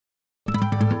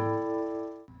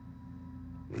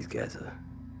These guys are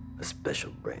a special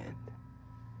brand.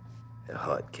 A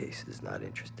hard case is not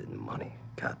interested in money.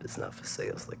 Cop is not for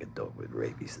sale. It's like a dog with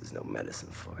rabies. There's no medicine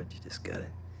for it. You just gotta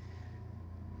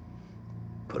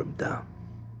put them down.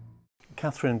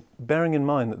 Catherine, bearing in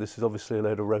mind that this is obviously a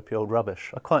load of ropey old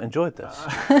rubbish, I quite enjoyed this.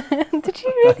 Did you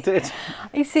really? I did.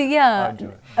 You see, yeah. I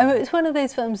enjoyed it. I mean, it's one of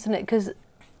those films, isn't it? Because,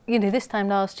 you know, this time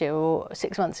last year or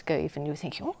 6 months ago even, you were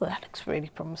thinking, oh, that looks really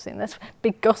promising. That's a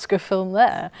big Oscar film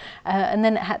there. And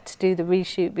then it had to do the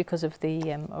reshoot because of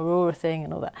the Aurora thing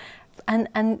and all that.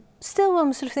 And still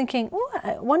I'm sort of thinking, oh,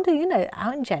 I wonder, you know,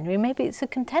 out in January, maybe it's a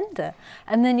contender.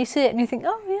 And then you see it and you think,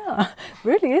 oh, yeah,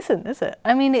 really isn't, is it?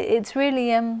 I mean, it's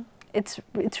really...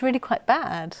 It's really quite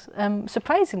bad,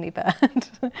 surprisingly bad.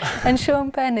 And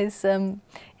Sean Penn is,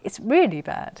 it's really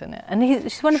bad, isn't it? And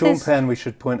he's one of those... Sean Penn, we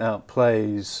should point out,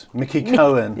 plays Mickey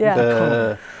Cohen,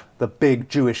 yeah. the big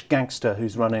Jewish gangster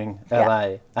who's running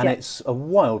LA. And it's a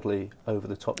wildly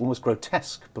over-the-top, almost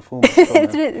grotesque performance.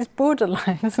 It's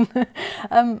borderline, isn't it?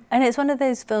 And it's one of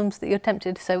those films that you're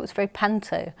tempted to say it's very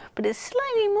panto, but it's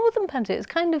slightly more than panto. It's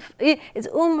kind of, it's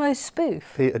almost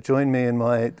spoof. Peter, join me in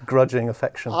my grudging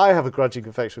affection. I have a grudging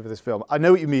affection for this film. I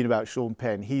know what you mean about Sean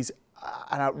Penn. He's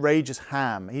an outrageous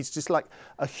ham. He's just like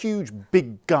a huge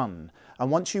big gun. And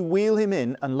once you wheel him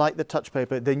in and light the touch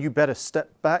paper, then you better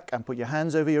step back and put your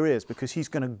hands over your ears because he's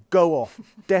going to go off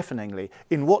deafeningly.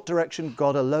 In what direction,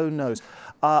 God alone knows.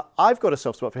 I've got a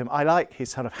soft spot for him. I like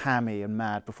his sort of hammy and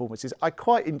mad performances. I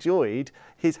quite enjoyed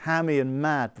his hammy and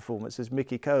mad performance as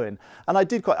Mickey Cohen. And I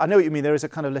know what you mean. There is a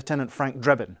kind of Lieutenant Frank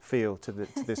Drebin feel to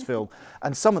this film.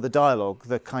 And some of the dialogue,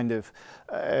 the kind of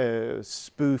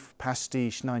spoof,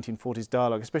 pastiche 1940s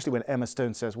dialogue, especially when Emma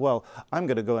Stone says, well, I'm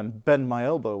going to go and bend my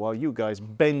elbow while you guys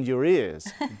bend your ears.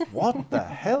 What the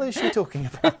hell is she talking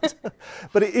about?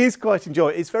 But it is quite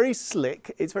enjoyable. It's very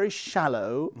slick. It's very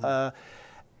shallow.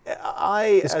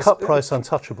 It's cut-price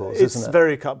Untouchables, isn't it? It's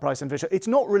very cut-price Untouchables. It's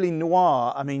not really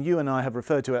noir. I mean, you and I have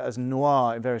referred to it as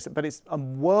noir in various, but it's a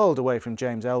world away from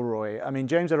James Ellroy. I mean,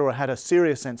 James Ellroy had a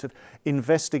serious sense of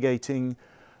investigating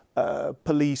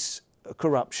police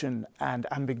corruption and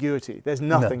ambiguity. There's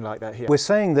nothing like that here. We're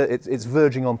saying that it's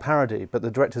verging on parody, but the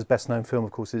director's best-known film,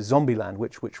 of course, is Zombieland,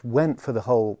 which went for the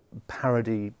whole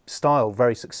parody style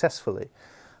very successfully.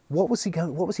 What was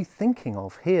he thinking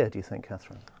of here, do you think,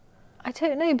 Catherine? I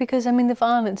don't know, because I mean the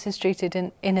violence is treated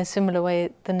in a similar way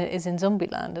than it is in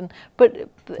Zombieland, but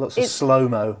lots of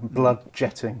slow-mo, blood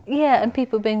jetting. Yeah, and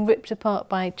people being ripped apart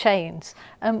by chains,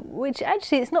 which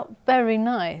actually it's not very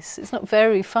nice. It's not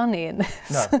very funny in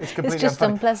this. No, it's completely it's just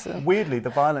unfunny. Unpleasant. Weirdly,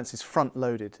 the violence is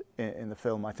front-loaded in the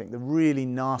film. I think the really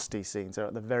nasty scenes are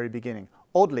at the very beginning.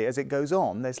 Oddly, as it goes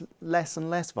on, there's less and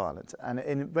less violence, and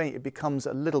in a way it becomes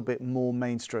a little bit more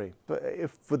mainstream.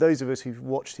 But for those of us who've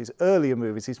watched his earlier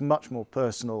movies, his much more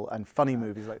personal and funny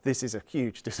movies, like this is a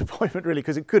huge disappointment, really,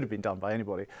 because it could have been done by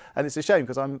anybody. And it's a shame,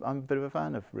 because I'm a bit of a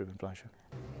fan of Ruben Fleischer.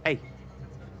 Hey,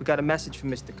 we got a message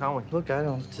from Mr. Cohen. Look, I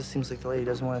don't. It just seems like the lady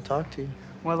doesn't want to talk to you.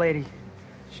 What lady?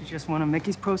 She's just one of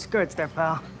Mickey's pro skirts there,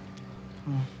 pal.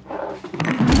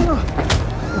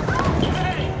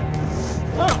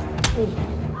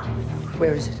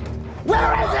 Where is it?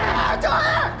 Where is it?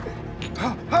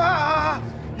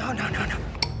 No, no, no, no.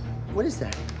 What is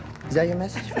that? Is that your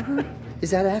message for her?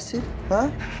 Is that acid?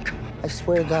 Huh? I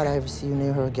swear to God, I ever see you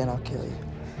near her again, I'll kill you.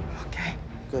 Okay.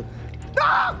 Good.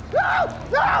 No! No!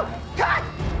 No! Cut!